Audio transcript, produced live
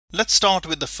Let's start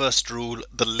with the first rule,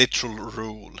 the literal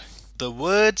rule. The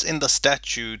words in the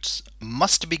statutes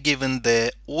must be given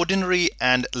their ordinary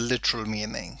and literal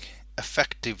meaning.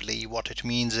 Effectively, what it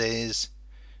means is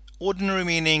ordinary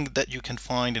meaning that you can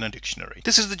find in a dictionary.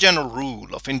 This is the general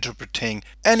rule of interpreting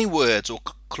any words or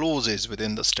clauses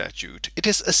within the statute. It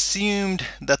is assumed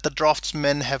that the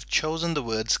draftsmen have chosen the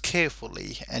words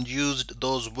carefully and used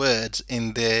those words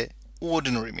in their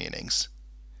ordinary meanings.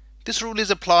 This rule is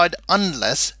applied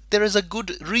unless there is a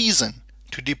good reason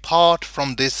to depart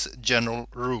from this general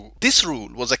rule. This rule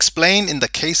was explained in the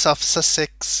case of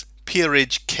Sussex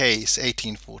Peerage Case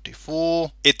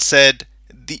 1844. It said,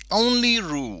 "The only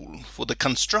rule for the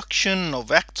construction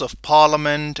of Acts of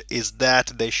Parliament is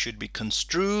that they should be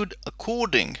construed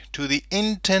according to the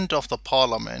intent of the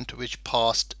Parliament which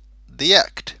passed the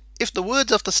Act. If the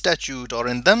words of the statute are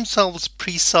in themselves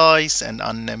precise and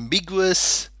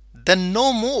unambiguous, then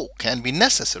no more can be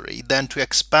necessary than to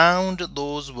expound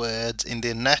those words in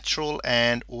their natural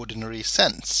and ordinary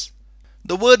sense.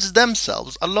 The words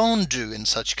themselves alone do, in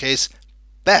such case,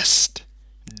 best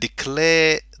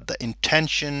declare the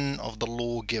intention of the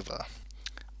lawgiver,"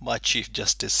 by Chief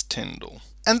Justice Tyndall.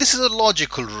 And this is a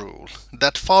logical rule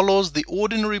that follows the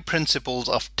ordinary principles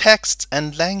of text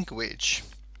and language.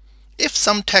 If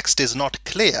some text is not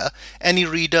clear, any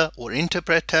reader or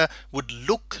interpreter would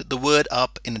look the word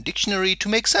up in a dictionary to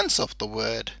make sense of the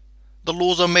word. The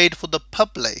laws are made for the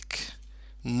public.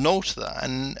 Note that,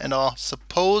 and are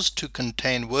supposed to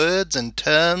contain words and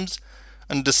terms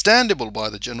understandable by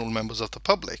the general members of the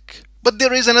public. But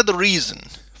there is another reason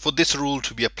for this rule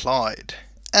to be applied,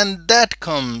 and that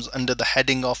comes under the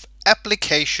heading of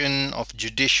application of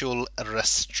judicial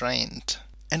restraint.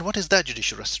 And what is that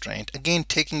judicial restraint? Again,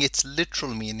 taking its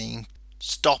literal meaning,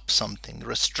 stop something,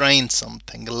 restrain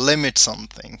something, limit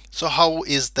something. So how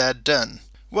is that done?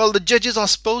 Well, the judges are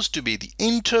supposed to be the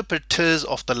interpreters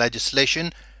of the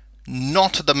legislation,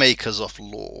 not the makers of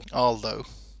law. Although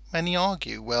many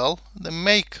argue, well, they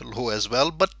make law as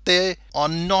well, but they are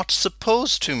not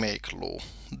supposed to make law.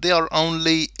 They are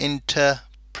only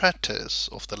interpreters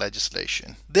of the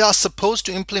legislation. They are supposed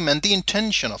to implement the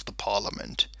intention of the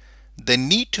Parliament. They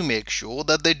need to make sure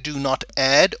that they do not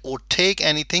add or take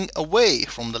anything away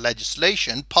from the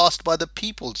legislation passed by the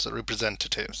people's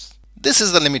representatives. This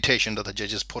is the limitation that the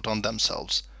judges put on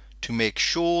themselves, to make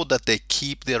sure that they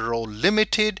keep their role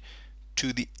limited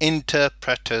to the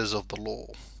interpreters of the law.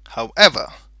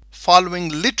 However, following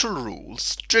literal rules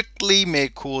strictly may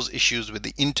cause issues with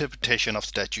the interpretation of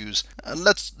statutes.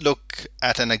 Let's look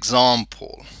at an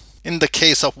example. In the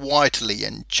case of Whiteley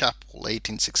and Chappell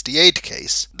 1868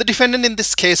 case, the defendant in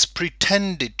this case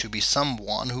pretended to be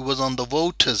someone who was on the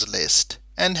voters list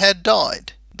and had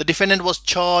died. The defendant was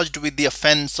charged with the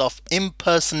offence of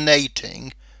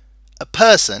impersonating a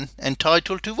person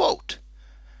entitled to vote.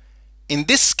 In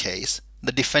this case,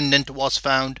 the defendant was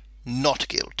found not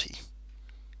guilty.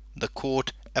 The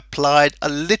court applied a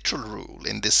literal rule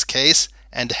in this case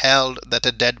and held that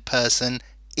a dead person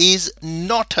is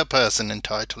not a person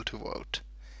entitled to vote.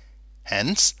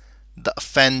 Hence, the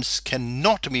offence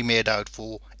cannot be made out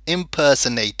for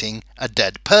impersonating a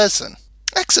dead person.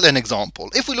 Excellent example.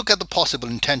 If we look at the possible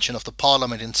intention of the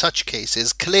Parliament in such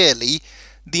cases, clearly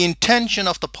the intention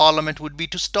of the Parliament would be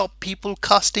to stop people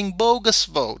casting bogus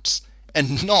votes,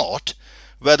 and not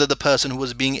whether the person who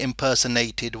was being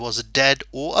impersonated was dead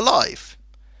or alive.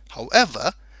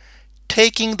 However,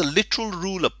 taking the literal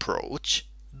rule approach,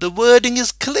 the wording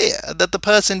is clear that the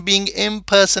person being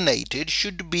impersonated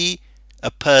should be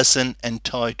a person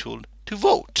entitled to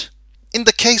vote. In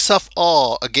the case of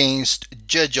R against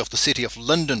Judge of the City of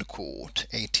London Court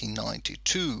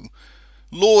 1892,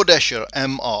 Lord Esher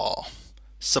M.R.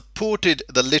 supported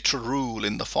the literal rule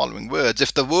in the following words: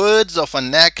 "If the words of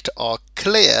an act are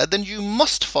clear, then you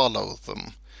must follow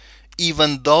them,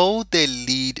 even though they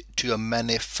lead to a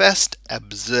manifest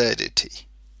absurdity."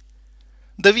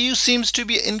 The view seems to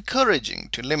be encouraging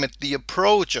to limit the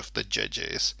approach of the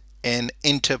judges in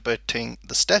interpreting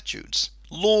the statutes.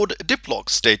 Lord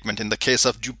Diplock's statement in the case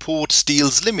of Duport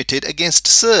Steels Limited against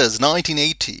Sears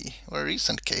 1980, a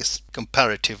recent case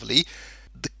comparatively,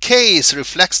 the case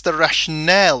reflects the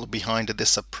rationale behind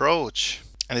this approach.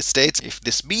 And it states, "If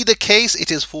this be the case, it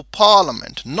is for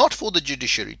Parliament, not for the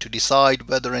judiciary, to decide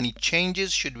whether any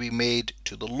changes should be made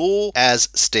to the law as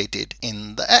stated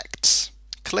in the Acts."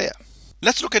 Clear.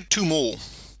 Let's look at two more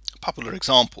popular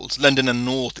examples: London and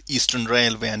North Eastern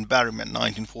Railway and Berryman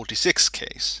 1946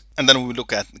 case. And then we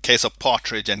look at the case of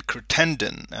Partridge and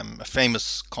Crittenden, a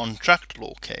famous contract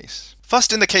law case.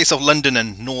 First, in the case of London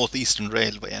and North Eastern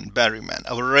Railway and Berryman,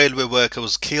 a railway worker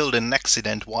was killed in an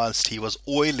accident whilst he was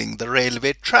oiling the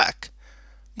railway track.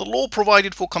 The law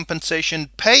provided for compensation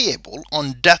payable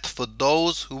on death for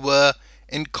those who were,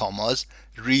 in commas,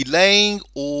 relaying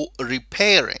or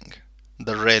repairing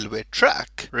the railway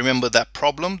track. Remember that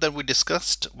problem that we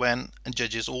discussed when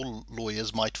judges or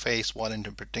lawyers might face while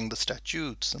interpreting the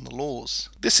statutes and the laws.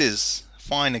 This is a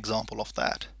fine example of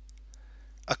that.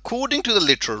 According to the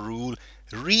literal rule,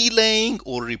 relaying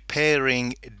or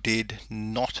repairing did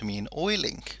not mean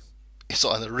oiling. It's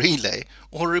either relay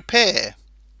or repair.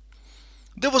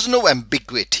 There was no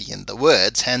ambiguity in the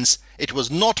words, hence it was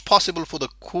not possible for the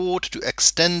court to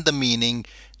extend the meaning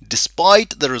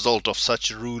despite the result of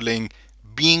such ruling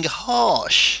being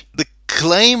harsh. The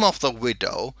claim of the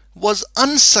widow was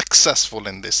unsuccessful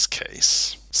in this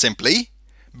case, simply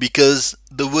because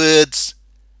the words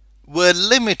were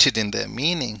limited in their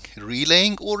meaning.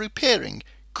 Relaying or repairing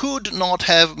could not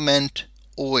have meant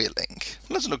oiling.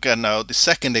 Let's look at now the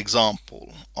second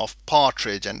example of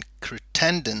Partridge and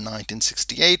Crittenden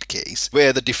 1968 case,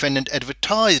 where the defendant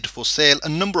advertised for sale a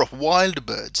number of wild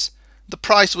birds. The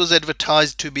price was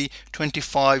advertised to be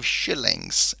 25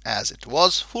 shillings, as it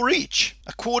was for each.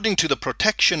 According to the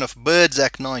Protection of Birds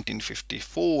Act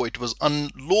 1954, it was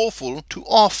unlawful to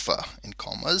offer, in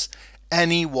commas,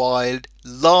 any wild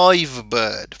live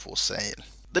bird for sale.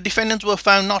 The defendants were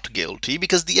found not guilty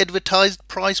because the advertised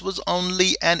price was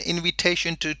only an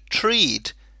invitation to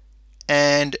treat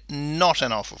and not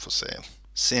an offer for sale.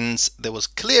 Since there was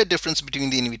clear difference between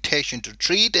the invitation to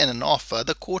treat and an offer,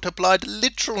 the court applied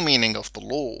literal meaning of the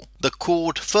law. The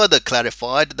court further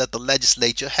clarified that the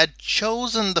legislature had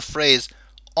chosen the phrase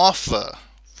offer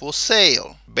for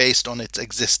sale based on its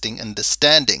existing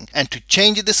understanding, and to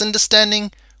change this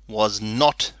understanding was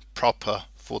not proper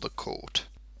for the court.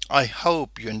 I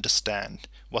hope you understand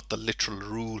what the literal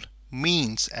rule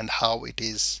means and how it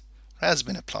has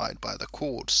been applied by the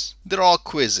courts. There are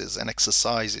quizzes and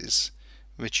exercises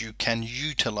which you can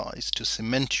utilize to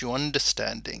cement your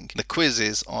understanding. The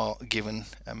quizzes are given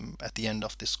at the end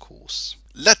of this course.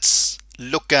 Let's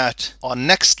look at our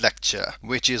next lecture,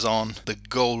 which is on the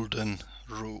golden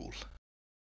rule.